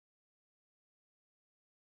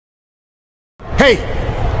Hey,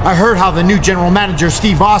 I heard how the new general manager,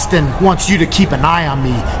 Steve Austin, wants you to keep an eye on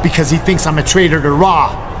me because he thinks I'm a traitor to Raw.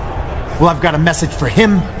 Well, I've got a message for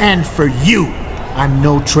him and for you. I'm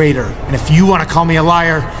no traitor, and if you want to call me a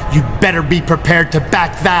liar, you better be prepared to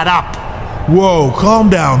back that up. Whoa, calm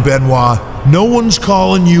down, Benoit. No one's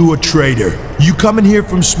calling you a traitor. You coming here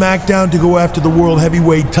from SmackDown to go after the World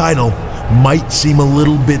Heavyweight title might seem a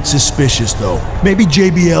little bit suspicious, though. Maybe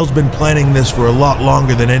JBL's been planning this for a lot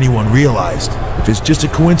longer than anyone realized. If it's just a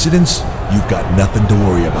coincidence, you've got nothing to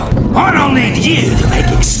worry about. I don't need you to make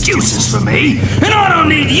excuses for me, and I don't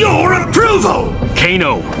need your approval!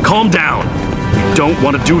 Kano, calm down. You don't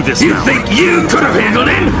want to do this You now. think you could have handled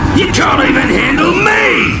him? You can't even handle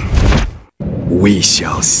me! We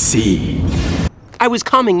shall see. I was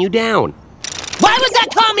calming you down. Why would that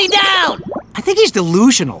calm me down? I think he's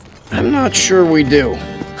delusional. I'm not sure we do.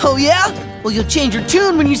 Oh yeah? Well, you'll change your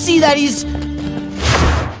tune when you see that he's...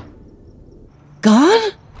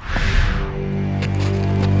 gone?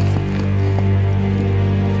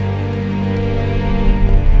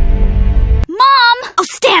 Mom! Oh,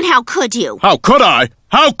 Stan, how could you? How could I?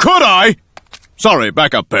 How could I? Sorry,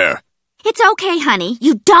 back up there. It's okay, honey.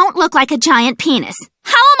 You don't look like a giant penis.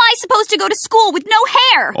 How am I supposed to go to school with no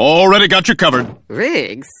hair? Already got you covered.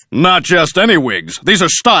 Wigs? Not just any wigs. These are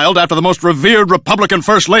styled after the most revered Republican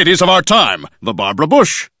first ladies of our time. The Barbara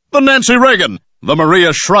Bush, the Nancy Reagan, the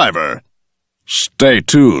Maria Shriver. Stay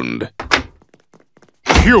tuned.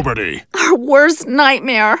 Puberty. Our worst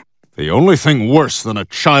nightmare. The only thing worse than a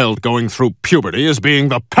child going through puberty is being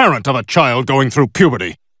the parent of a child going through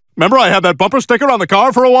puberty. Remember I had that bumper sticker on the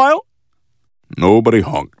car for a while? Nobody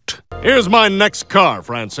honked. Here's my next car,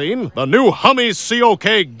 Francine. The new Hummee's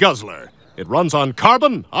COK Guzzler. It runs on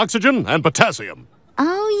carbon, oxygen, and potassium.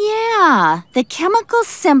 Oh, yeah. The chemical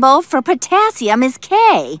symbol for potassium is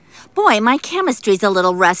K. Boy, my chemistry's a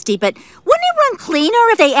little rusty, but wouldn't it run cleaner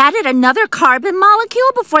if they added another carbon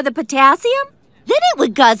molecule before the potassium? Then it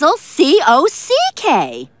would guzzle COCK.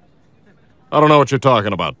 I don't know what you're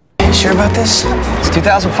talking about. You sure about this? It's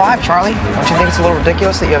 2005, Charlie. Don't you think it's a little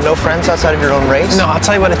ridiculous that you have no friends outside of your own race? No, I'll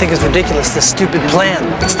tell you what I think is ridiculous. This stupid plan.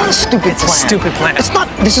 It's not a stupid plan. It's a stupid plan. It's not.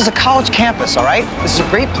 This is a college campus, all right? This is a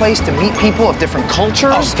great place to meet people of different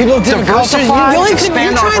cultures. Oh, people of different cultures.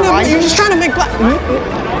 You're just trying to make black...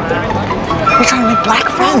 You're trying to make black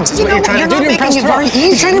friends. You're trying to impress the world.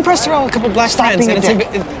 You're trying to impress the world with a couple black friends.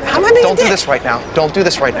 How am I being a dick? Don't do this right now. Don't do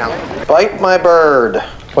this right now. Bite my bird.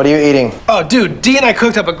 What are you eating? Oh, dude, Dee and I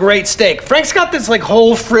cooked up a great steak. Frank's got this, like,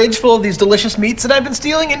 whole fridge full of these delicious meats that I've been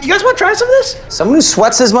stealing, and you guys want to try some of this? Someone who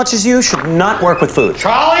sweats as much as you should not work with food.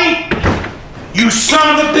 Charlie! You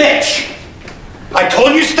son of a bitch! I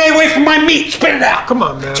told you to stay away from my meat! Spit it out! Come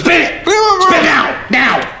on, man. Spit it! Spit now!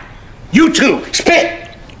 Now! You too!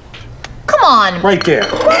 Spit! Come on. Right there.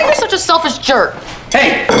 Why are you such a selfish jerk?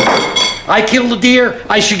 Hey! I killed a deer,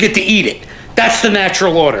 I should get to eat it. That's the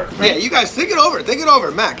natural order. Yeah, you guys, think it over. Think it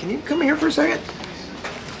over. Matt, can you come here for a second?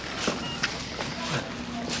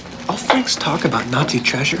 All Frank's talk about Nazi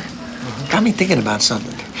treasure got me thinking about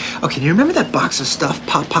something. Okay, do you remember that box of stuff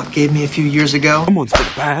Pop gave me a few years ago? Someone's a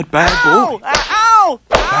bad, bad boy. Ow!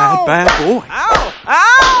 Bad, bad boy. Ow!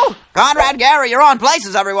 Ow! Conrad, Gary, you're on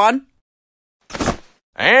places, everyone.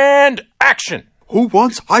 And action. Who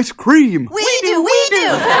wants ice cream? We do!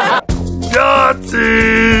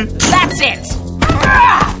 Nazi! That's it.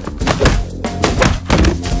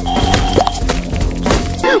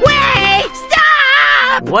 Wait!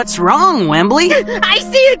 Stop! What's wrong, Wembley? I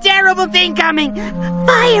see a terrible thing coming.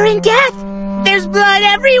 Fire and death. There's blood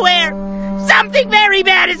everywhere. Something very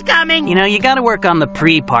bad is coming. You know, you gotta work on the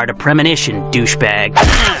pre-part of premonition, douchebag.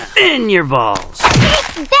 In your balls.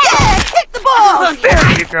 Kick the ball.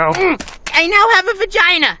 There you go. I now have a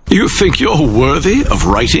vagina. You think you're worthy of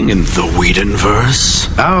writing in the Whedonverse?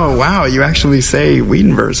 Oh, wow, you actually say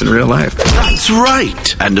Whedonverse in real life. That's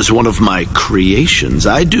right. And as one of my creations,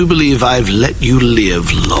 I do believe I've let you live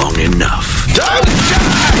long enough.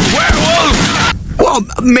 Werewolf! Well,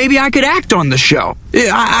 maybe I could act on the show.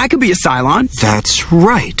 I could be a Cylon. That's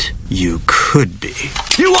right. You could be.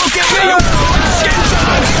 You won't get me, you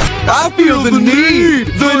I feel the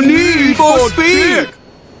need for speed.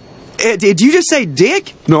 Did you just say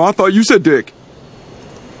dick? No, I thought you said dick.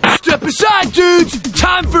 Step aside, dudes!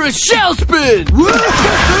 Time for a shell spin!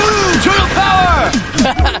 Turtle power!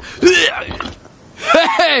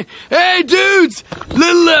 hey, dudes!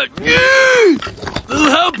 Little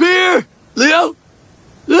help here! Little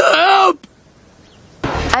help!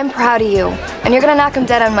 I'm proud of you, and you're gonna knock him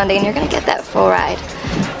dead on Monday, and you're gonna get that full ride.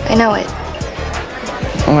 I know it.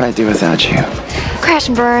 What would I do without you? Crash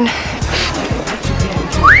and burn.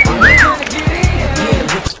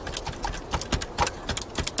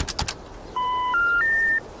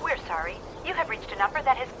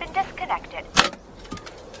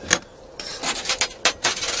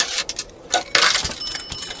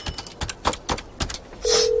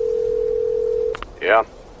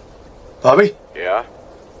 Bobby? Yeah?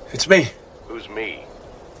 It's me. Who's me?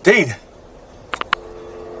 Dean.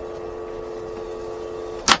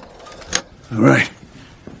 All right.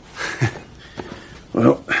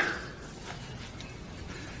 Well,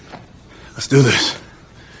 let's do this.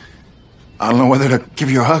 I don't know whether to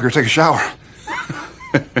give you a hug or take a shower.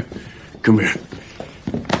 Come here.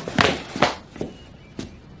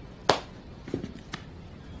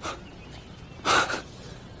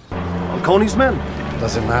 Coney's men.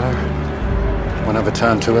 Doesn't matter. We'll never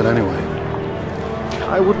turn to it anyway.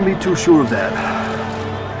 I wouldn't be too sure of that.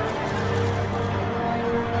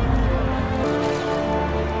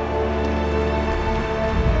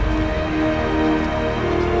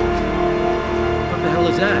 What the hell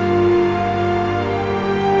is that?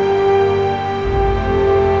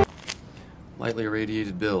 Lightly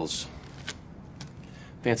irradiated bills.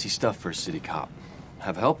 Fancy stuff for a city cop.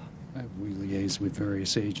 Have help? We liaise with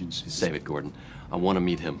various agencies. Save it, Gordon. I want to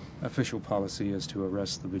meet him. Official policy is to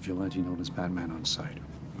arrest the vigilante known as Batman on sight.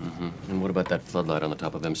 And what about that floodlight on the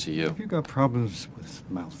top of MCU? If you've got problems with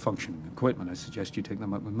malfunctioning equipment, I suggest you take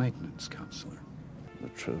them up with maintenance, counselor. The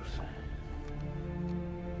truth.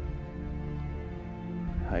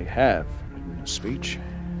 I have written a speech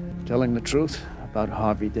telling the truth about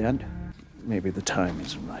Harvey Dent. Maybe the time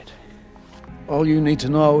isn't right. All you need to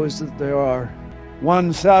know is that there are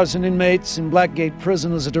 1,000 inmates in Blackgate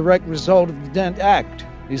Prison as a direct result of the Dent Act.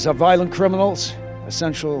 These are violent criminals,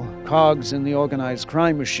 essential cogs in the organized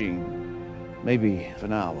crime machine. Maybe, for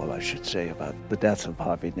now, all I should say about the death of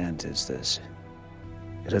Harvey Dent is this.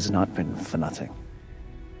 It has not been for nothing.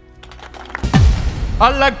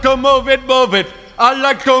 I like to move it, move it. I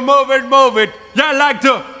like to move it, move it. Yeah, I like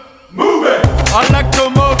to move it. I like to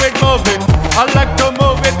move it, move it. I like to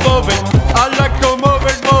move it, move it. I like to move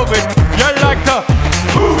it, move it. You like to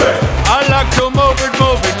move it. I like to move it,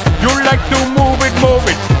 move it. You like to move it, move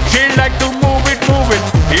it. She like to move it, move it.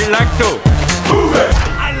 He like to move it.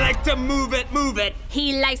 I like to move it, move it.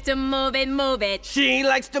 He likes to move it, move it. She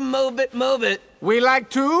likes to move it, move it. We like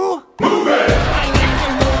to move it. I like to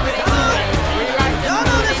move it, move it. We like to Y'all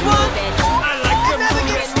know move this it, one? move it. I like to move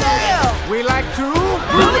it, move it. We like to move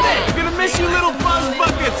it. We're gonna miss you, little fuzz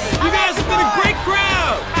buckets. You guys have been a great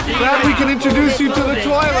crowd. Glad we can introduce you to the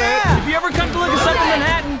toilet. Yeah. If you ever come to look us up in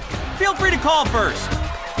Manhattan, feel free to call first.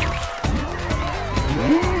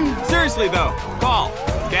 Seriously though, call,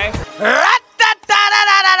 okay?